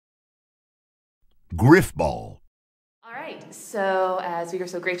Grifball. All right, so as we were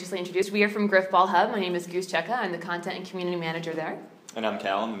so graciously introduced, we are from GrifballHub. My name is Goose. I'm the content and community manager there. And I'm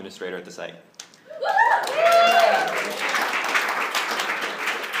Cal, I'm administrator at the site.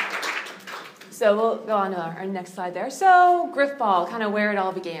 So we'll go on to our next slide there. So Grifball, kind of where it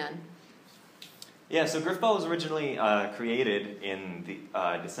all began. Yeah, so Grifball was originally created in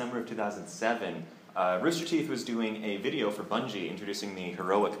December of 2007. Rooster Teeth was doing a video for Bungie introducing the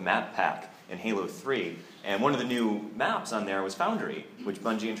Heroic Map Pack in Halo 3. And one of the new maps on there was Foundry, which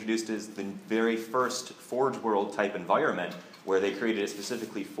Bungie introduced as the very first Forge World type environment where they created it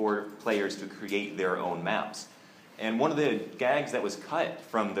specifically for players to create their own maps. And one of the gags that was cut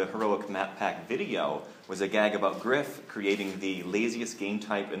from the Heroic Map Pack video was a gag about Griff creating the laziest game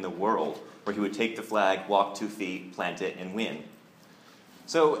type in the world, where he would take the flag, walk 2 feet, plant it, and win.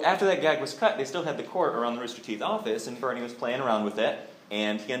 So after that gag was cut, they still had the court around the Rooster Teeth office, and Bernie was playing around with it,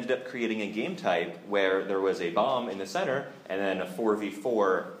 and he ended up creating a game type where there was a bomb in the center, and then a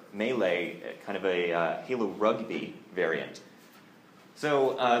 4v4 melee, kind of a Halo Rugby variant.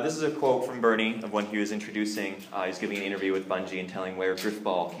 So this is a quote from Bernie of when he was introducing, he was giving an interview with Bungie and telling where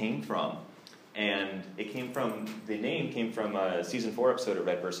Grifball came from. And it came from, the name came from a Season 4 episode of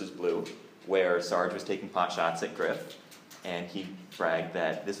Red vs. Blue, where Sarge was taking pot shots at Griff, and he bragged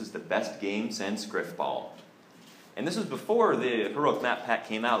that this was the best game since Grifball. And this was before the Heroic Map Pack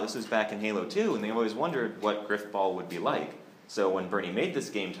came out. This was back in Halo 2, and they always wondered what Grifball would be like. So when Bernie made this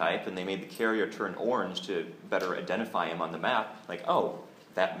game type, and they made the carrier turn orange to better identify him on the map, like, oh,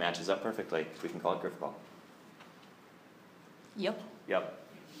 that matches up perfectly. We can call it Grifball. Yep. Yep.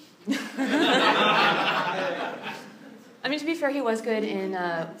 I mean, to be fair, he was good in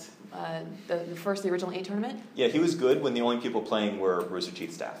the original 8 tournament. Yeah, he was good when the only people playing were Rooster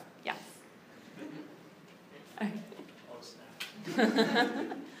Teeth staff. Yes.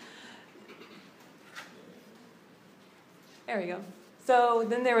 There we go. So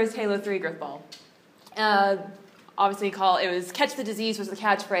then there was Halo 3 Grifball. Obviously, it was "Catch the Disease" was the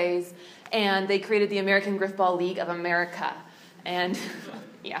catchphrase, and they created the American Grifball League of America. And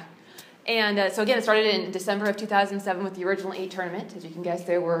yeah. And so again, it started in December of 2007 with the original 8 tournament. As you can guess,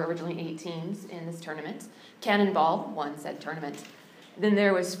 there were originally 8 teams in this tournament. Cannonball won said tournament. Then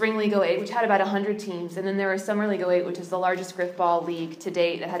there was Spring League 08, which had about 100 teams. And then there was Summer League 08, which is the largest Grifball league to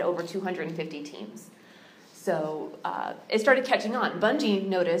date that had over 250 teams. So it started catching on. Bungie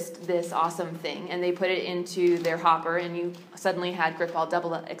noticed this awesome thing, and they put it into their hopper, and you suddenly had Grifball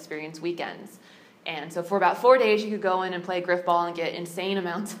double experience weekends. And so for about 4 days, you could go in and play Grifball and get insane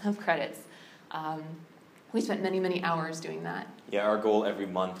amounts of credits. We spent many, many hours doing that. Yeah, our goal every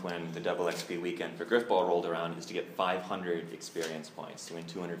month when the double XP weekend for Grifball rolled around is to get 500 experience points to win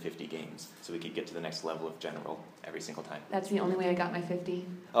 250 games, so we could get to the next level of General every single time. That's the only way I got my 50.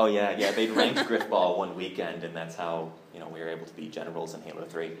 Oh yeah, they ranked Grifball one weekend, and that's how we were able to be Generals in Halo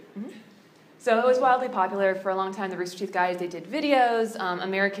 3. Mm-hmm. So it was wildly popular for a long time. The Rooster Teeth guys, they did videos.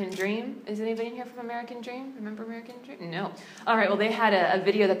 American Dream. Is anybody in here from American Dream? Remember American Dream? No. All right, well, they had a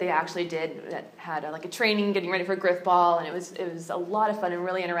video that they actually did that had like a training getting ready for Grifball, and it was a lot of fun and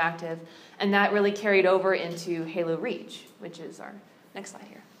really interactive. And that really carried over into Halo Reach, which is our next slide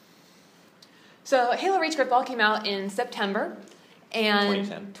here. So Halo Reach Grifball came out in September. And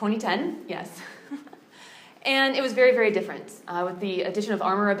 2010, yes. And it was very, very different. With the addition of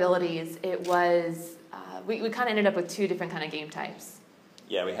armor abilities, it was, we kind of ended up with 2 different kind of game types.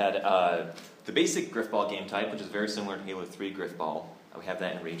 Yeah, we had the basic Grifball game type, which is very similar to Halo 3 Grifball. We have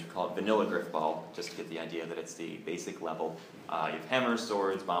that in Reach. We call it Vanilla Grifball, just to get the idea that it's the basic level. You have hammers,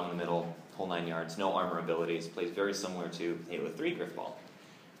 swords, bomb in the middle, whole 9 yards, no armor abilities. Plays very similar to Halo 3 Grifball.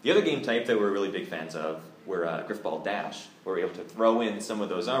 The other game type that we're really big fans of were Grifball Dash, where we're able to throw in some of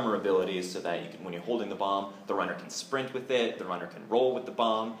those armor abilities so that you can, when you're holding the bomb, the runner can sprint with it, the runner can roll with the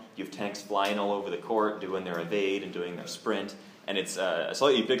bomb. You have tanks flying all over the court, doing their evade and doing their sprint. And it's a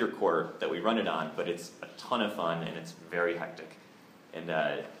slightly bigger court that we run it on, but it's a ton of fun and it's very hectic. And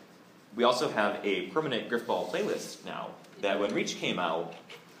we also have a permanent Grifball playlist now, that when Reach came out,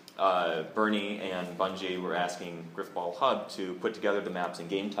 Bernie and Bungie were asking GrifballHub to put together the maps and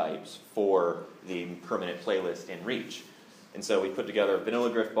game types for the permanent playlist in Reach. And so we put together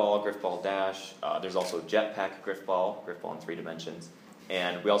Vanilla Grifball, Grifball Dash, there's also Jetpack Grifball in 3 dimensions,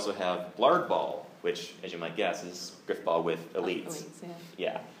 and we also have Blardball, which, as you might guess, is Grifball with elites.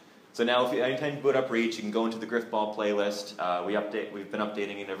 Yeah. So now, anytime you boot up Reach, you can go into the Grifball playlist. We've been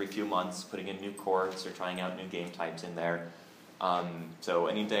updating it every few months, putting in new courts or trying out new game types in there. So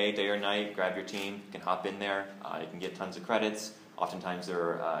any day or night, grab your team, you can hop in there, you can get tons of credits. Oftentimes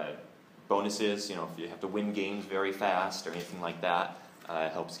there are bonuses, if you have to win games very fast or anything like that.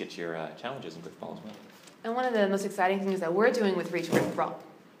 helps get your challenges in Grifball as well. And one of the most exciting things that we're doing with Grifball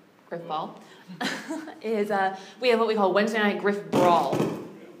is we have what we call Wednesday night Grifball.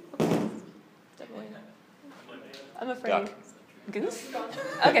 I'm afraid. Duck. Goose?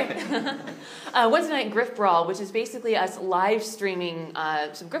 Okay. Wednesday night Grifball, which is basically us live streaming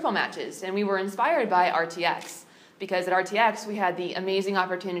some Grifball matches. And we were inspired by RTX, because at RTX we had the amazing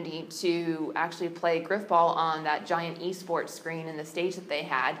opportunity to actually play Grifball on that giant esports screen in the stage that they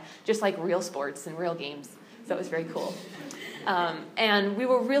had, just like real sports and real games. So it was very cool. And we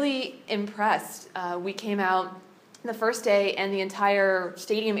were really impressed. We came out the first day, and the entire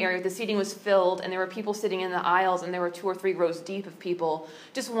stadium area, the seating was filled, and there were people sitting in the aisles, and there were 2 or 3 rows deep of people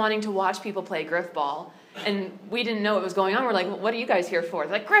just wanting to watch people play Grifball. And we didn't know what was going on. We're like, what are you guys here for?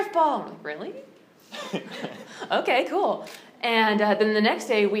 They're like, Grifball! I'm like, really? Okay, cool. And then the next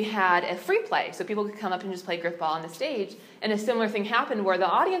day we had a free play, so people could come up and just play Grifball on the stage. And a similar thing happened where the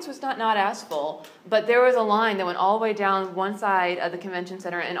audience was not as full, but there was a line that went all the way down one side of the convention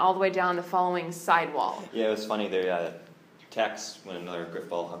center and all the way down the following sidewall. Yeah, it was funny. Tex, when another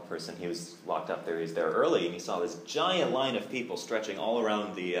GrifballHub person, he was locked up there. He was there early, and he saw this giant line of people stretching all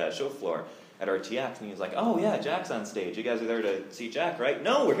around the show floor at RTX, and he was like, "Oh yeah, Jack's on stage. You guys are there to see Jack, right?"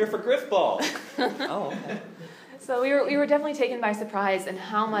 "No, we're here for Grifball." Oh, okay. So we were definitely taken by surprise, and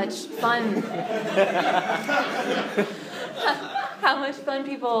how much fun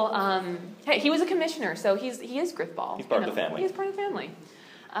people. Hey, he was a commissioner, so he is Grifball. He's part of the family. He's part of the family.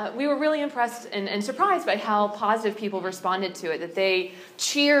 We were really impressed and surprised by how positive people responded to it. That they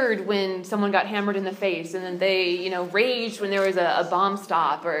cheered when someone got hammered in the face, and then they raged when there was a bomb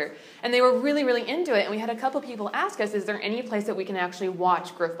stop, and they were really, really into it. And we had a couple people ask us, "Is there any place that we can actually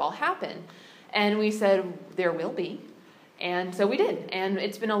watch Grifball happen?" And we said, there will be. And so we did. And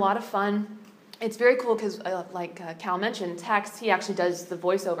it's been a lot of fun. It's very cool because, like Cal mentioned, Tex, he actually does the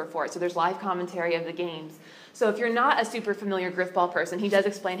voiceover for it. So there's live commentary of the games. So if you're not a super familiar Grifball person, he does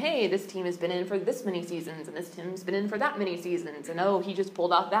explain, hey, this team has been in for this many seasons, and this team's been in for that many seasons, and oh, he just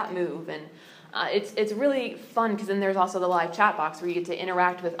pulled off that move. And it's really fun because then there's also the live chat box where you get to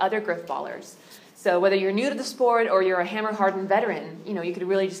interact with other Grifballers. So whether you're new to the sport or you're a hammer-hardened veteran, you could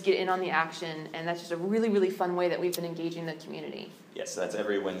really just get in on the action, and that's just a really, really fun way that we've been engaging the community. Yes, so that's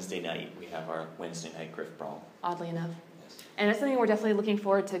every Wednesday night. We have our Wednesday night Grifball. Oddly enough. Yes. And it's something we're definitely looking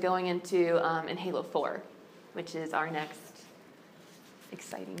forward to going into in Halo 4, which is our next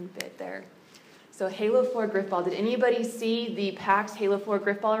exciting bit there. So Halo 4 Grifball. Did anybody see the PAX Halo 4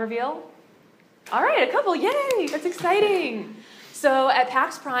 Grifball reveal? All right, a couple. Yay! That's exciting. So at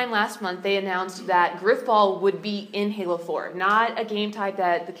PAX Prime last month, they announced that Grifball would be in Halo 4. Not a game type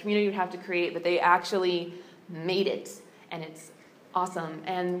that the community would have to create, but they actually made it, and it's awesome.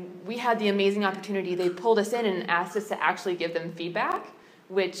 And we had the amazing opportunity. They pulled us in and asked us to actually give them feedback,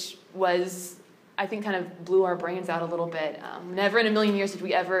 which was, I think, kind of blew our brains out a little bit. Never in a million years did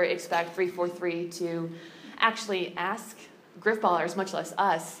we ever expect 343 to actually ask Grifballers, much less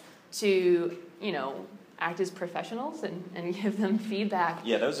us, to, act as professionals and give them feedback.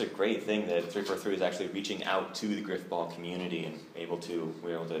 Yeah, that was a great thing that 343 is actually reaching out to the Grifball community and we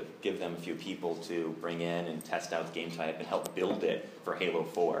were able to give them a few people to bring in and test out the game type and help build it for Halo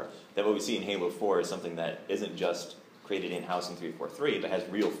 4. That what we see in Halo 4 is something that isn't just created in-house in 343, but has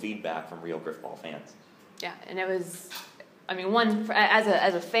real feedback from real Grifball fans. Yeah, and it was, as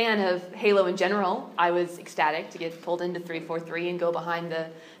a fan of Halo in general, I was ecstatic to get pulled into 343 and go behind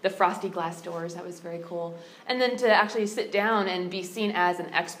the frosty glass doors. That was very cool. And then to actually sit down and be seen as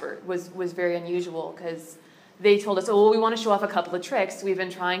an expert was very unusual because they told us, we want to show off a couple of tricks. We've been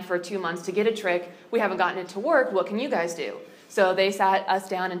trying for 2 months to get a trick. We haven't gotten it to work. What can you guys do? So they sat us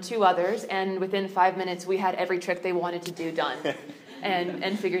down and 2 others, and within 5 minutes, we had every trick they wanted to do done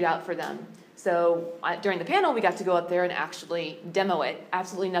and figured out for them. So during the panel, we got to go up there and actually demo it.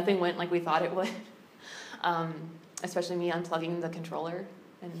 Absolutely nothing went like we thought it would, especially me unplugging the controller.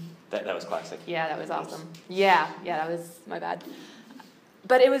 And that was classic. Yeah, that was awesome. Yeah, that was my bad.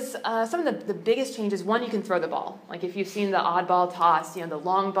 But it was some of the biggest changes. One, you can throw the ball. Like if you've seen the oddball toss, the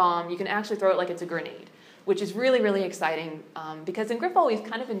long bomb, you can actually throw it like it's a grenade, which is really, really exciting because in Grifball, we've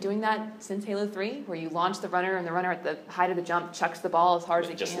kind of been doing that since Halo 3, where you launch the runner, and the runner at the height of the jump chucks the ball as hard as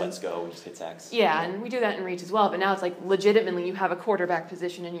he can. Just lets go, just hits X. Yeah, and we do that in Reach as well, but now it's like legitimately you have a quarterback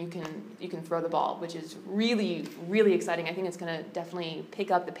position and you can throw the ball, which is really, really exciting. I think it's going to definitely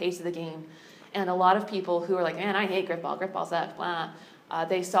pick up the pace of the game. And a lot of people who are like, man, I hate Grifball, Grifball sucks, blah.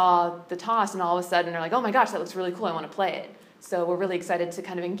 They saw the toss, and all of a sudden they're like, oh my gosh, that looks really cool, I want to play it. So we're really excited to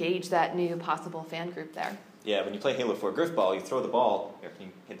kind of engage that new possible fan group there. Yeah, when you play Halo 4 Grifball, you throw the ball.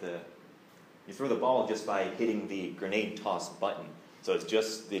 You throw the ball just by hitting the grenade toss button. So it's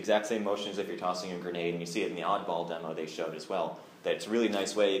just the exact same motion as if you're tossing a grenade, and you see it in the oddball demo they showed as well. That it's a really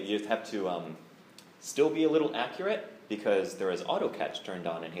nice way. You just have to still be a little accurate, because there is auto catch turned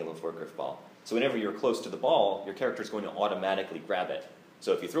on in Halo 4 Grifball. So whenever you're close to the ball, your character is going to automatically grab it.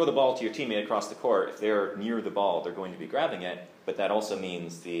 So if you throw the ball to your teammate across the court, if they're near the ball, they're going to be grabbing it, but that also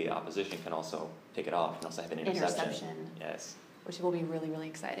means the opposition can also pick it off and also have an interception. Yes. Which will be really, really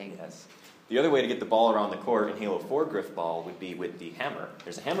exciting. Yes. The other way to get the ball around the court in Halo 4 Grifball would be with the hammer.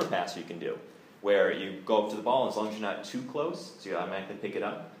 There's a hammer pass you can do, where you go up to the ball, and as long as you're not too close, so you automatically pick it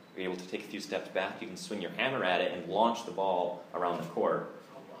up, you're able to take a few steps back, you can swing your hammer at it and launch the ball around the court.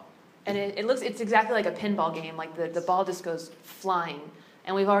 And it's exactly like a pinball game, like the ball just goes flying.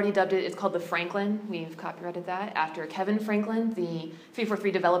 And we've already dubbed it, it's called the Franklin. We've copyrighted that after Kevin Franklin, the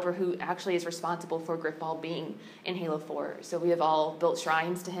 343 developer who actually is responsible for Grifball being in Halo 4. So we have all built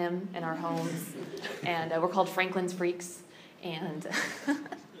shrines to him in our homes, and we're called Franklin's Freaks. And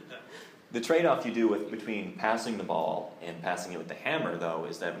the trade-off you do between passing the ball and passing it with the hammer, though,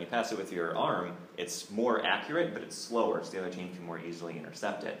 is that when you pass it with your arm, it's more accurate, but it's slower, so the other team can more easily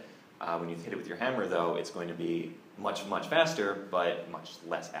intercept it. When you hit it with your hammer, though, it's going to be much, much faster, but much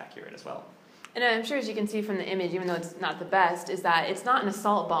less accurate as well. And I'm sure, as you can see from the image, even though it's not the best, is that it's not an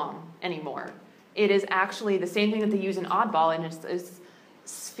assault bomb anymore. It is actually the same thing that they use in Oddball, and it's this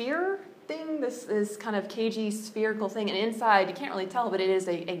sphere thing, this kind of cagey spherical thing, and inside, you can't really tell, but it is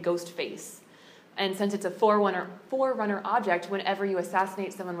a ghost face. And since it's a forerunner object, whenever you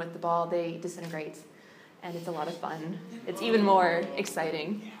assassinate someone with the ball, they disintegrate. And it's a lot of fun. It's even more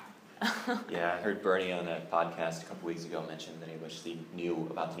exciting. Yeah, I heard Bernie on a podcast a couple weeks ago mention that he wished he knew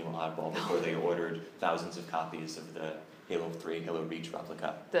about the new Oddball before they ordered thousands of copies of the Halo 3, Halo Reach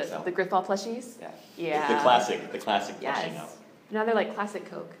replica. The Grifball plushies? Yeah. Yeah. The classic plushie now. Now they're like classic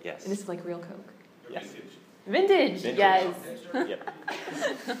Coke. Yes. And this is like real Coke. Yes. Vintage. Yes. Yep.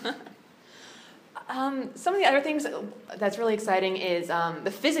 Some of the other things that's really exciting is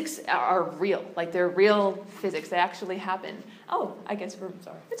the physics are real. Like, they're real physics. They actually happen. Oh, I guess we're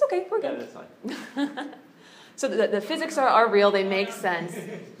sorry. It's okay. We're good. Yeah, that's fine. So the physics are real. They make sense.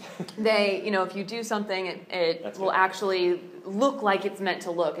 They, if you do something, it will actually look like it's meant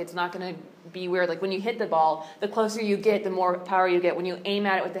to look. It's not going to be weird. Like, when you hit the ball, the closer you get, the more power you get. When you aim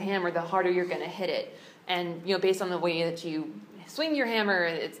at it with the hammer, the harder you're going to hit it. And, based on the way that you swing your hammer,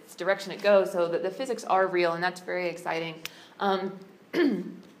 it's the direction it goes. So the physics are real, and that's very exciting.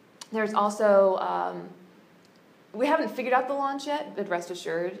 There's also, we haven't figured out the launch yet, but rest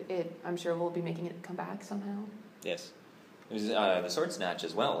assured, I'm sure we'll be making it come back somehow. Yes. There's the sword snatch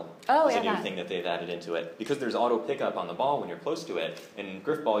as well. Oh, is yeah. a new thing that they've added into it. Because there's auto pickup on the ball when you're close to it. In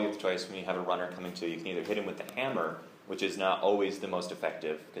Grifball, you have the choice when you have a runner coming to you. You can either hit him with the hammer, which is not always the most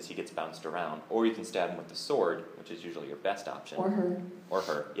effective because he gets bounced around, or you can stab him with the sword, which is usually your best option. Or her. Or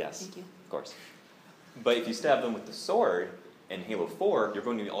her, yes. Thank you. Of course. But if you stab them with the sword in Halo 4, you're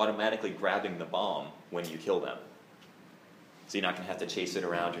going to be automatically grabbing the bomb when you kill them. So you're not going to have to chase it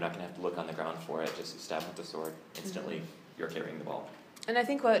around, you're not going to have to look on the ground for it, just stab with the sword, instantly you're carrying the ball. And I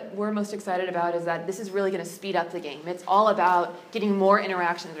think what we're most excited about is that this is really going to speed up the game. It's all about getting more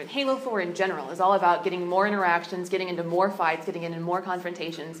interactions. And Halo 4 in general is all about getting more interactions, getting into more fights, getting into more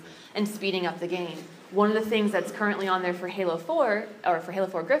confrontations, and speeding up the game. One of the things that's currently on there for Halo 4, or for Halo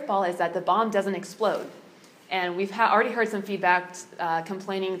 4 Grifball, is that the bomb doesn't explode. And we've already heard some feedback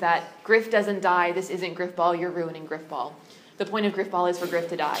complaining that Grif doesn't die, this isn't Grifball, you're ruining Grifball. The point of Grifball is for Grif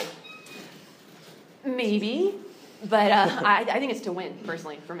to die. Maybe. But I think it's to win,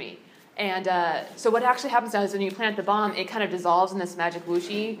 personally, for me. And so what actually happens now is when you plant the bomb, it kind of dissolves in this magic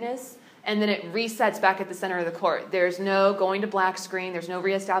whooshiness, and then it resets back at the center of the court. There's no going to black screen. There's no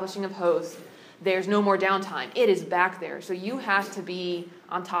reestablishing of host. There's no more downtime. It is back there. So you have to be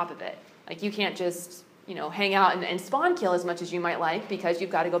on top of it. Like, you can't just, hang out and spawn kill as much as you might like, because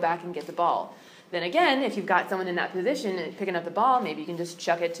you've got to go back and get the ball. Then again, if you've got someone in that position and picking up the ball, maybe you can just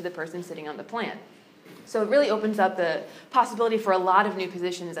chuck it to the person sitting on the plant. So it really opens up the possibility for a lot of new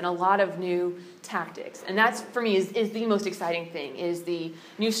positions and a lot of new tactics. And that's, for me, is the most exciting thing, is the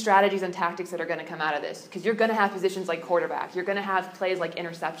new strategies and tactics that are going to come out of this. Because you're going to have positions like quarterback. You're going to have plays like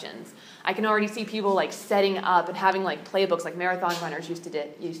interceptions. I can already see people setting up and having playbooks like marathon runners used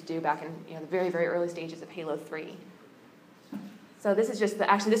to do back in the very, very early stages of Halo 3. So this is just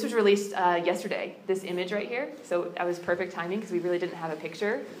this was released yesterday, this image right here. So that was perfect timing because we really didn't have a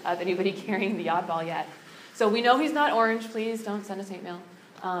picture of anybody carrying the oddball yet. So we know he's not orange. Please don't send us hate mail.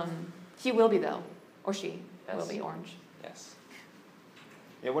 He will be, though. Or she will be orange. Yes.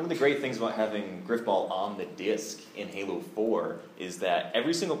 Yeah, one of the great things about having Grifball on the disc in Halo 4 is that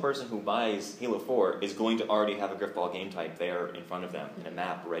every single person who buys Halo 4 is going to already have a Grifball game type there in front of them in a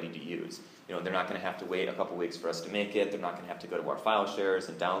map ready to use. You know, they're not going to have to wait a couple weeks for us to make it. They're not going to have to go to our file shares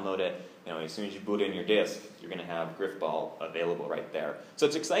and download it. You know, as soon as you boot in your disc, you're going to have Grifball available right there. So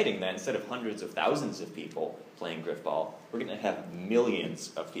it's exciting that instead of hundreds of thousands of people playing Grifball, we're going to have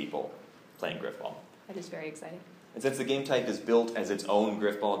millions of people playing Grifball. That is very exciting. And since the game type is built as its own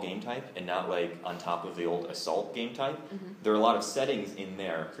Grifball game type and not like on top of the old Assault game type, there are a lot of settings in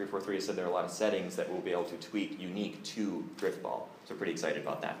there. 343 said there are a lot of settings that we'll be able to tweak unique to Grifball. So we're pretty excited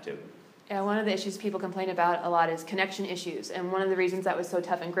about that too. Yeah, one of the issues people complain about a lot is connection issues. And one of the reasons that was so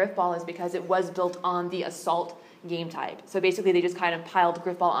tough in Grifball is because it was built on the Assault game type. So basically they just kind of piled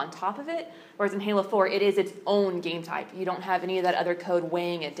Grifball on top of it, whereas in Halo 4 it is its own game type. You don't have any of that other code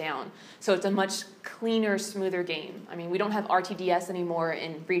weighing it down. So it's a much cleaner, smoother game. I mean, we don't have RTDS anymore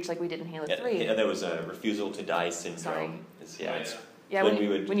in Reach like we did in Halo 3. Yeah, there was a refusal to die syndrome.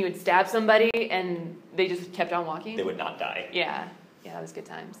 When you would stab somebody and they just kept on walking. They would not die. Yeah, that was good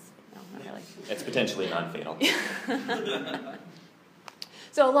times. No, not really. It's potentially non-fatal.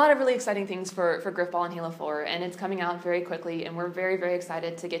 So a lot of really exciting things for Grifball and Halo 4, and it's coming out very quickly, and we're very, very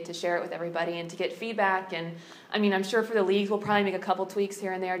excited to get to share it with everybody and to get feedback. And I mean, I'm sure for the leagues we'll probably make a couple tweaks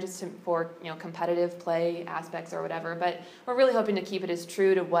here and there just for competitive play aspects or whatever. But we're really hoping to keep it as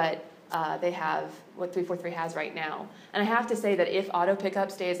true to what what 343 has right now. And I have to say that if auto pickup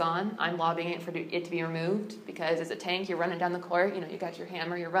stays on, I'm lobbying it for it to be removed, because as a tank, you're running down the court, you got your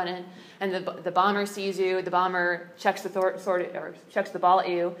hammer, you're running, and the bomber sees you, the bomber checks checks the ball at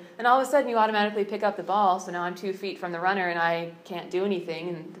you, and all of a sudden you automatically pick up the ball, so now I'm 2 feet from the runner and I can't do anything,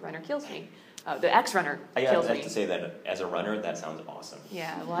 and the runner kills me. The ex-runner kills me. I have to say that as a runner, that sounds awesome.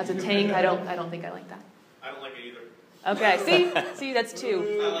 Yeah, well, as a tank, I don't think I like that. I don't like it either. Okay, see, that's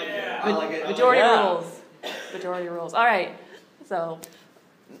 2. I like it. I like it. Majority rules. Majority rules. All right. So,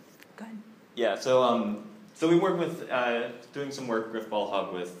 go ahead. Yeah. So we work with doing some work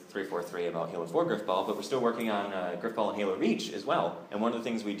GrifballHub with 343 about Halo 4 Grifball, but we're still working on Grifball and Halo Reach as well. And one of the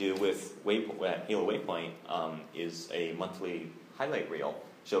things we do with Halo Waypoint is a monthly highlight reel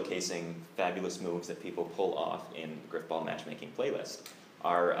showcasing fabulous moves that people pull off in Grifball matchmaking playlist.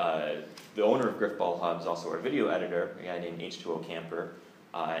 The owner of GrifballHub is also our video editor, a guy named H2O Camper,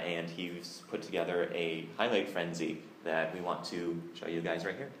 and he's put together a highlight frenzy that we want to show you guys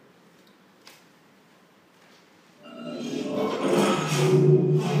right here.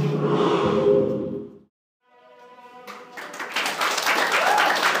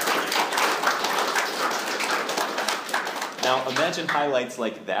 Now imagine highlights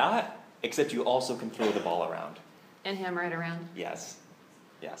like that, except you also can throw the ball around. And hammer it around. Yes.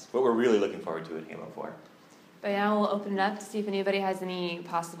 Yes, what we're really looking forward to in Halo 4. But now we'll open it up to see if anybody has any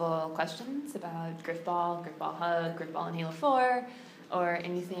possible questions about Grifball, GrifballHub, Grifball and Halo 4, or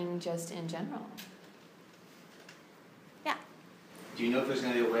anything just in general. Yeah? Do you know if there's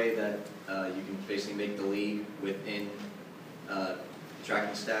going to be a way that you can basically make the league within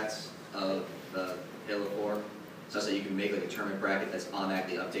tracking stats of Halo 4, such that you can make like a tournament bracket that's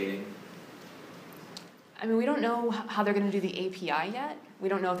automatically updating? I mean, we don't know how they're going to do the API yet. We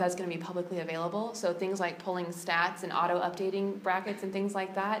don't know if that's going to be publicly available. So things like pulling stats and auto-updating brackets and things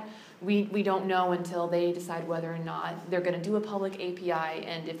like that, we don't know until they decide whether or not they're going to do a public API,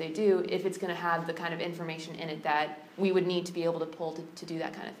 and if they do, if it's going to have the kind of information in it that we would need to be able to pull to do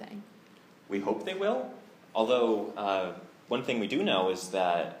that kind of thing. We hope they will, although one thing we do know is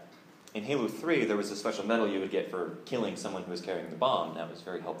that in Halo 3, there was a special medal you would get for killing someone who was carrying the bomb. That was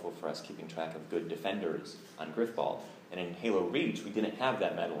very helpful for us keeping track of good defenders on Grifball. And in Halo Reach, we didn't have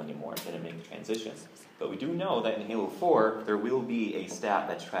that medal anymore. It didn't make the transition. But we do know that in Halo 4, there will be a stat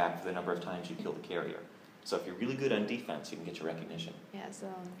that's tracked for the number of times you kill the carrier. So if you're really good on defense, you can get your recognition. Yeah,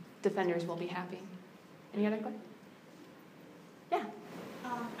 so defenders will be happy. Any other questions? Yeah?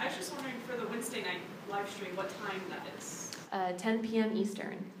 I was just wondering for the Wednesday night live stream, what time that is? 10 p.m.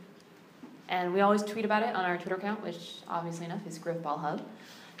 Eastern. And we always tweet about it on our Twitter account, which obviously enough is GrifballHub.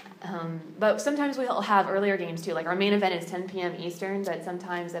 But sometimes we'll have earlier games too. Like our main event is 10 p.m. Eastern, but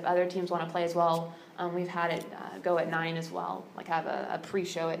sometimes if other teams want to play as well, we've had it go at 9 as well. Like have a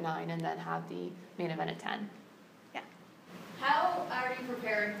pre-show at 9 and then have the main event at 10. Yeah. How are you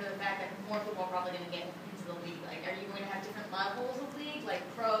preparing for the fact that more people are probably going to get into the league? Like, are you going to have different levels of league, like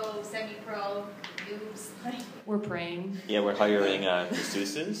pro, semi-pro, noobs? We're praying. Yeah, we're hiring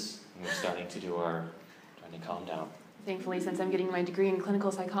masseuses. We're starting to trying to calm down. Thankfully, since I'm getting my degree in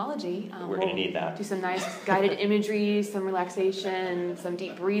clinical psychology, we're going to need that. Do some nice guided imagery, some relaxation, some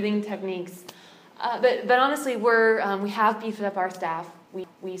deep breathing techniques. But honestly, we have beefed up our staff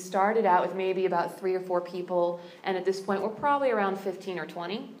We started out with maybe about 3 or 4 people, and at this point we're probably around 15 or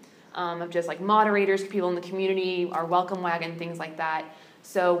 20 of just like moderators, people in the community, our welcome wagon, things like that.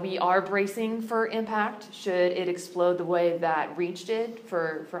 So we are bracing for impact should it explode the way that Reach did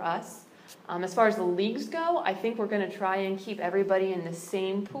for us. As far as the leagues go, I think we're going to try and keep everybody in the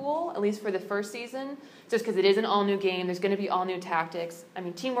same pool, at least for the first season, just because it is an all-new game. There's going to be all-new tactics. I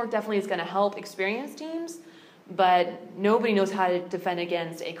mean, teamwork definitely is going to help experienced teams, but nobody knows how to defend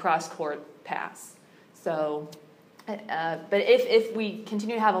against a cross-court pass. So, but if we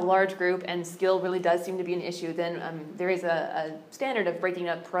continue to have a large group and skill really does seem to be an issue, then there is a standard of breaking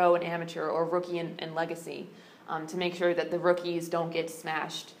up pro and amateur or rookie and legacy to make sure that the rookies don't get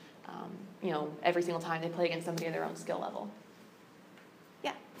smashed, every single time they play against somebody at their own skill level.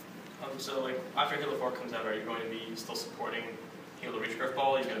 Yeah. So like after Halo 4 comes out, are you going to be still supporting Halo Reach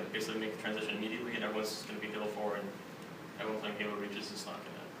Grifball? You're going to basically make the transition immediately, and everyone's going to be Halo 4, and everyone playing Halo Reach is just not going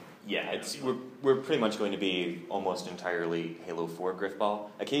to. Yeah, we're pretty much going to be almost entirely Halo 4 Grifball.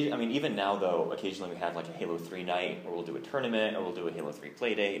 Even now though, occasionally we have like a Halo 3 night, or we'll do a tournament, or we'll do a Halo 3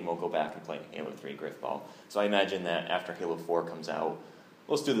 playdate, and we'll go back and play Halo 3 Grifball. So I imagine that after Halo 4 comes out,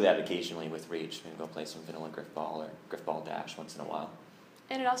 we'll still do that occasionally with Reach. Maybe go play some vanilla Grifball or Grifball Dash once in a while.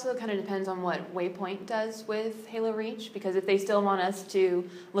 And it also kind of depends on what Waypoint does with Halo Reach, because if they still want us to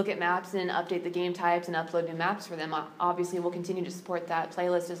look at maps and update the game types and upload new maps for them, obviously we'll continue to support that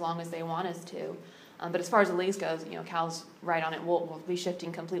playlist as long as they want us to. But as far as the leagues goes, Cal's right on it. We'll be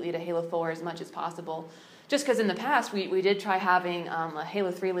shifting completely to Halo 4 as much as possible. Just because in the past we did try having a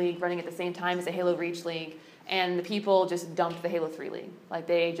Halo 3 league running at the same time as a Halo Reach league, and the people just dumped the Halo 3 league. Like,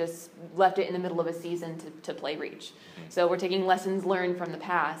 they just left it in the middle of a season to play Reach. So we're taking lessons learned from the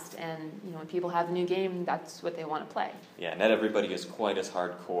past, and when people have a new game, that's what they want to play. Yeah, not everybody is quite as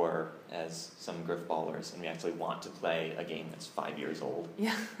hardcore as some Grifballers, and we actually want to play a game that's 5 years old.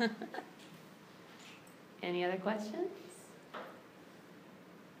 Yeah. Any other questions?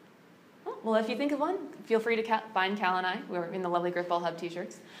 Oh, well, if you think of one, feel free to find Cal and I. We're in the lovely GrifballHub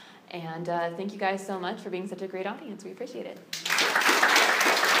t-shirts. And thank you guys so much for being such a great audience. We appreciate it.